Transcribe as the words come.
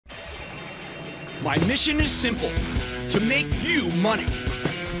My mission is simple, to make you money.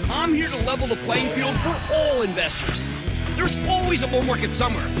 I'm here to level the playing field for all investors. There's always a bull market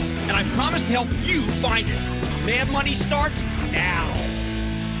somewhere, and I promise to help you find it. Mad Money starts now.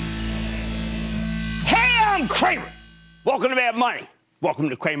 Hey, I'm Cramer. Welcome to Mad Money. Welcome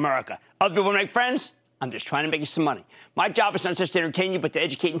to Cramerica. Other people make friends. I'm just trying to make you some money. My job is not just to entertain you, but to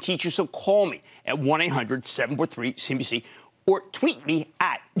educate and teach you, so call me at 1-800-743-CNBC or tweet me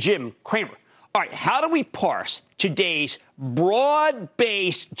at Jim Cramer. All right, how do we parse today's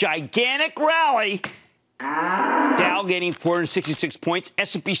broad-based, gigantic rally? Dow gaining 466 points,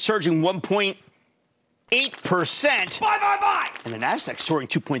 S&P surging 1.8%. Buy! And the Nasdaq soaring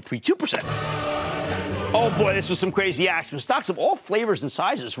 2.32%. Oh, boy, this was some crazy action. Stocks of all flavors and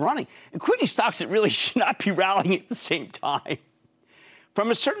sizes running, including stocks that really should not be rallying at the same time.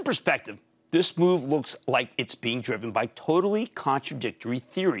 From a certain perspective, this move looks like it's being driven by totally contradictory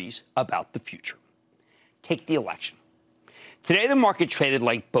theories about the future. Take the election. Today, the market traded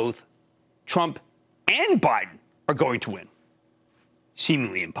like both Trump and Biden are going to win.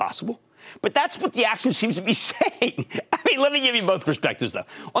 Seemingly impossible. But that's what the action seems to be saying. I mean, let me give you both perspectives, though.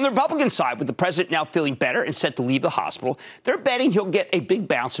 On the Republican side, with the president now feeling better and set to leave the hospital, they're betting he'll get a big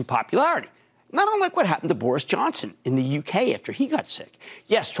bounce in popularity. Not unlike what happened to Boris Johnson in the UK after he got sick.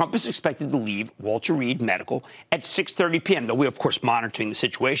 Yes, Trump is expected to leave Walter Reed Medical at 6:30 p.m., though we're, of course, monitoring the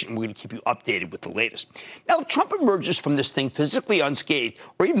situation. We're going to keep you updated with the latest. Now, if Trump emerges from this thing physically unscathed,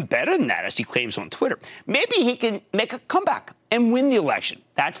 or even better than that, as he claims on Twitter, maybe he can make a comeback and win the election.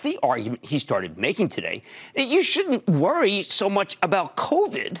 That's the argument he started making today, that you shouldn't worry so much about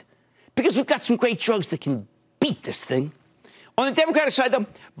COVID because we've got some great drugs that can beat this thing. On the Democratic side, though,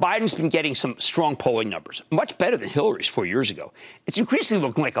 Biden's been getting some strong polling numbers, much better than Hillary's 4 years ago. It's increasingly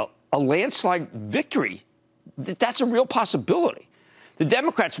looking like a landslide victory. That's a real possibility. The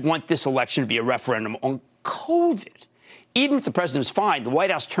Democrats want this election to be a referendum on COVID. Even if the president's fine, the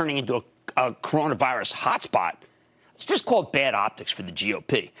White House turning into a coronavirus hotspot, it's just called bad optics for the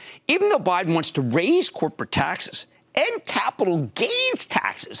GOP. Even though Biden wants to raise corporate taxes and capital gains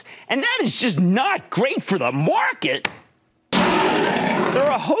taxes, and that is just not great for the market. There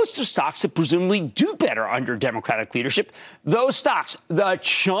are a host of stocks that presumably do better under Democratic leadership. Those stocks, the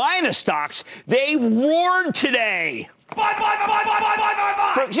China stocks, they roared today. Buy.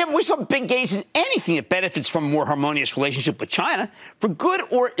 For example, we saw big gains in anything that benefits from a more harmonious relationship with China. For good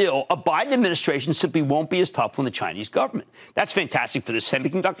or ill, a Biden administration simply won't be as tough on the Chinese government. That's fantastic for the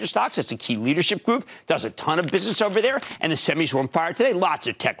semiconductor stocks. That's a key leadership group, does a ton of business over there, and the semis were on fire today. Lots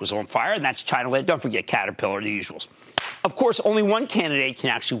of tech was on fire, and that's China-led. Don't forget Caterpillar, the usuals. Of course, only one candidate can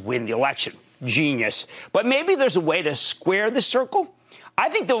actually win the election. Genius. But maybe there's a way to square the circle. I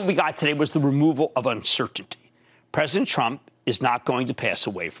think that what we got today was the removal of uncertainty. President Trump is not going to pass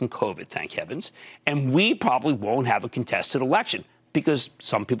away from COVID, thank heavens, and we probably won't have a contested election because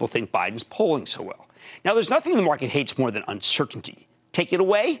some people think Biden's polling so well. Now, there's nothing the market hates more than uncertainty. Take it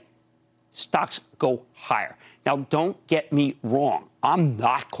away, stocks go higher. Now, don't get me wrong. I'm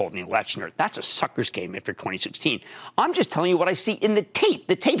not calling the election. That's a sucker's game after 2016. I'm just telling you what I see in the tape.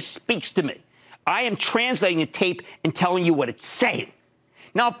 The tape speaks to me. I am translating the tape and telling you what it's saying.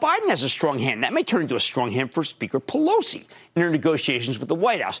 Now, if Biden has a strong hand, that may turn into a strong hand for Speaker Pelosi in her negotiations with the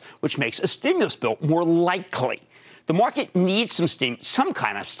White House, which makes a stimulus bill more likely. The market needs some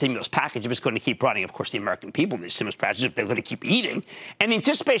kind of stimulus package if it's going to keep running. Of course, the American people need stimulus packages if they're going to keep eating. And the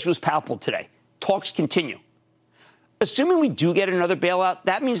anticipation was palpable today. Talks continue. Assuming we do get another bailout,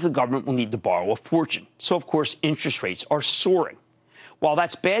 that means the government will need to borrow a fortune. So, of course, interest rates are soaring. While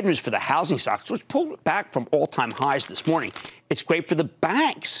that's bad news for the housing stocks, which pulled back from all-time highs this morning, it's great for the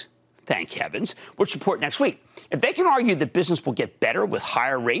banks, thank heavens, which report next week. If they can argue that business will get better with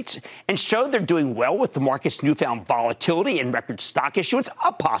higher rates and show they're doing well with the market's newfound volatility and record stock issuance,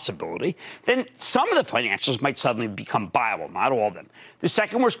 a possibility, then some of the financials might suddenly become viable, not all of them. The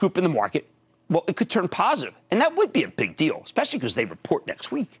second worst group in the market, well, it could turn positive, and that would be a big deal, especially because they report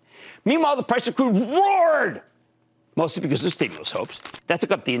next week. Meanwhile, the price of crude roared, mostly because of stimulus hopes. That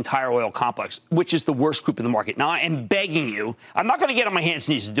took up the entire oil complex, which is the worst group in the market. Now, I am begging you, I'm not going to get on my hands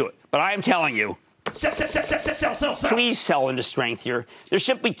and knees to do it, but I am telling you, sell. Please sell into strength here. There's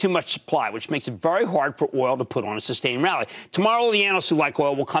simply too much supply, which makes it very hard for oil to put on a sustained rally. Tomorrow, the analysts who like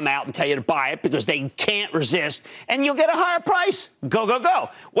oil will come out and tell you to buy it because they can't resist, and you'll get a higher price. Go.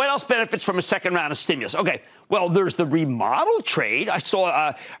 What else benefits from a second round of stimulus? Okay, well, there's the remodel trade. I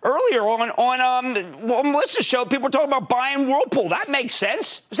saw earlier on Melissa's show, people were talking about buying Whirlpool. That makes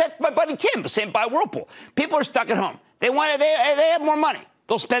sense. Was that my buddy Tim was saying buy Whirlpool? People are stuck at home. They have more money.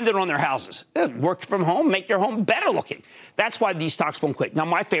 they'll spend it on their houses. Work from home, make your home better looking. That's why these stocks won't quit. Now,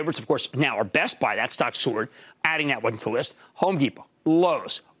 my favorites, of course, now are Best Buy. That stock soared, adding that one to the list. Home Depot,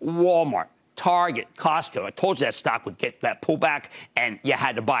 Lowe's, Walmart, Target, Costco. I told you that stock would get that pullback, and you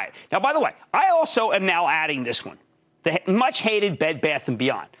had to buy it. Now, by the way, I also am now adding this one, the much-hated Bed Bath &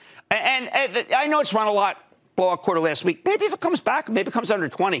 Beyond. And I know it's run a lot, blowout quarter last week. Maybe if it comes back, maybe it comes under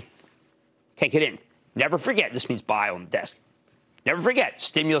 20, take it in. Never forget, this means buy on the desk. Never forget,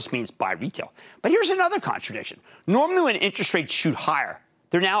 stimulus means buy retail. But here's another contradiction. Normally when interest rates shoot higher,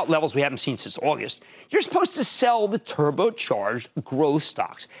 they're now at levels we haven't seen since August, you're supposed to sell the turbocharged growth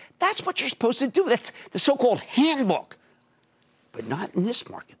stocks. That's what you're supposed to do. That's the so-called handbook. But not in this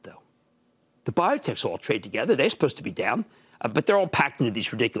market, though. The biotechs all trade together. They're supposed to be down, but they're all packed into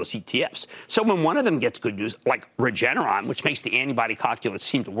these ridiculous ETFs. So when one of them gets good news, like Regeneron, which makes the antibody calculus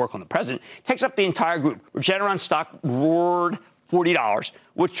seem to work on the president, takes up the entire group. Regeneron stock roared $40,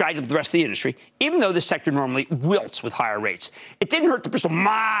 which dragged up the rest of the industry, even though this sector normally wilts with higher rates. It didn't hurt the Bristol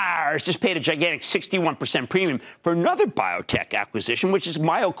Myers, just paid a gigantic 61% premium for another biotech acquisition, which is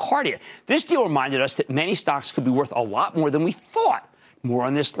Myocardia. This deal reminded us that many stocks could be worth a lot more than we thought. More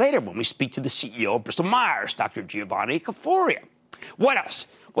on this later when we speak to the CEO of Bristol Myers, Dr. Giovanni Caforio. What else?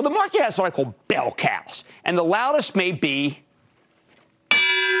 Well, the market has what I call bell cows, and the loudest may be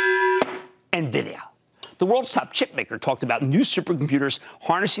NVIDIA. The world's top chip maker talked about new supercomputers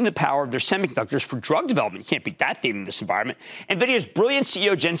harnessing the power of their semiconductors for drug development. You can't beat that theme in this environment. NVIDIA's brilliant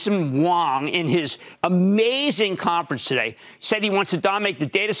CEO, Jensen Huang, in his amazing conference today, said he wants to dominate the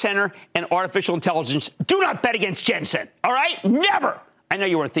data center and artificial intelligence. Do not bet against Jensen, all right? Never. I know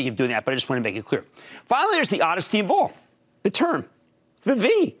you weren't thinking of doing that, but I just want to make it clear. Finally, there's the oddest theme of all, the term, the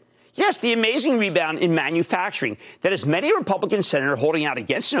V. Yes, the amazing rebound in manufacturing that has many Republican senators holding out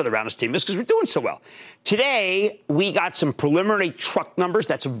against another round of stimulus because we're doing so well. Today, we got some preliminary truck numbers.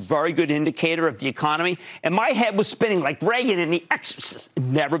 That's a very good indicator of the economy. And my head was spinning like Reagan in The Exorcist.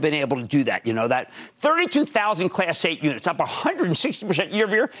 Never been able to do that. You know that? 32,000 Class 8 units, up 160% year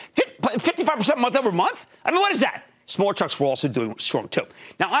over year, 55% month over month. I mean, what is that? Small trucks were also doing strong, too.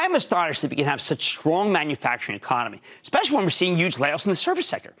 Now, I am astonished that we can have such strong manufacturing economy, especially when we're seeing huge layoffs in the service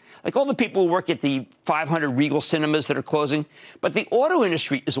sector, like all the people who work at the 500 Regal cinemas that are closing. But the auto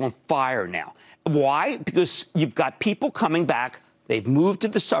industry is on fire now. Why? Because you've got people coming back. They've moved to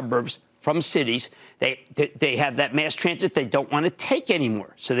the suburbs from cities. They have that mass transit they don't want to take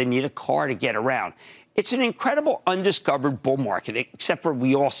anymore, so they need a car to get around. It's an incredible undiscovered bull market, except for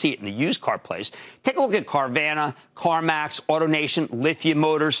we all see it in the used car place. Take a look at Carvana, CarMax, AutoNation, Lithium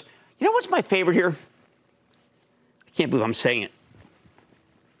Motors. You know what's my favorite here? I can't believe I'm saying it.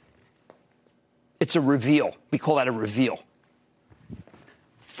 It's a reveal. We call that a reveal.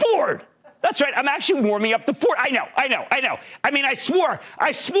 Ford. That's right. I'm actually warming up to Ford. I know. I mean, I swore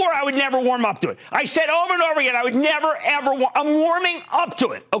I would never warm up to it. I said over and over again, I would never, ever I'm warming up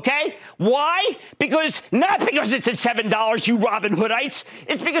to it, okay? Why? Not because it's at $7, you Robin Hoodites.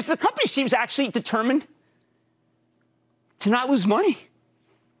 It's because the company seems actually determined to not lose money.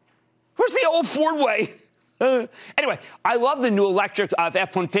 Where's the old Ford way? Anyway, I love the new electric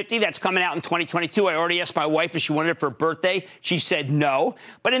F-150 that's coming out in 2022. I already asked my wife if she wanted it for her birthday. She said no.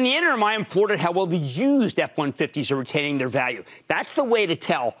 But in the interim, I am floored at how well the used F-150s are retaining their value. That's the way to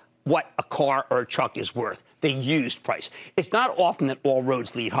tell what a car or a truck is worth, the used price. It's not often that all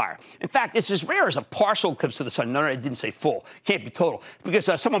roads lead higher. In fact, it's as rare as a partial eclipse of the sun. No, I didn't say full. Can't be total. Because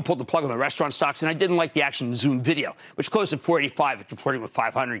someone pulled the plug on the restaurant stocks, and I didn't like the action Zoom video, which closed at 485 after flirting with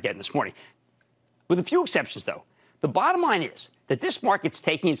 500 again this morning. With a few exceptions, though, the bottom line is that this market's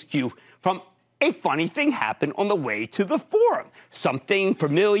taking its cue from a funny thing happened on the way to the forum. Something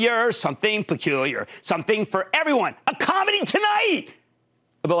familiar, something peculiar, something for everyone. A comedy tonight!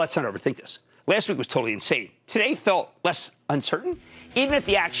 But let's not overthink this. Last week was totally insane. Today felt less uncertain, even if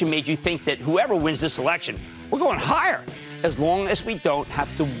the action made you think that whoever wins this election, we're going higher, as long as we don't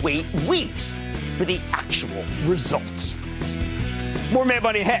have to wait weeks for the actual results. More Mad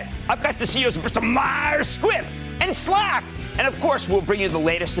Money ahead. I've got the CEOs of Bristol Myers Squibb and Slack. And, of course, we'll bring you the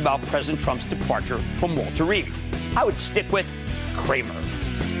latest about President Trump's departure from Walter Reed. I would stick with Cramer.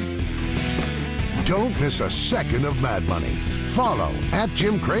 Don't miss a second of Mad Money. Follow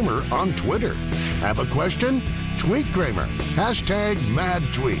 @JimCramer on Twitter. Have a question? Tweet Cramer.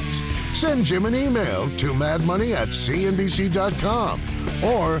 #MadTweets. Send Jim an email to madmoney@cnbc.com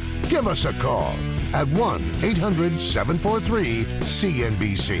or give us a call at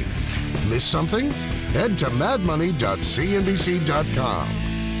 1-800-743-CNBC. Miss something? Head to madmoney.cnbc.com.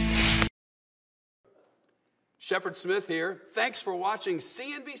 Shepard Smith here. Thanks for watching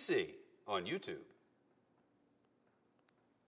CNBC on YouTube.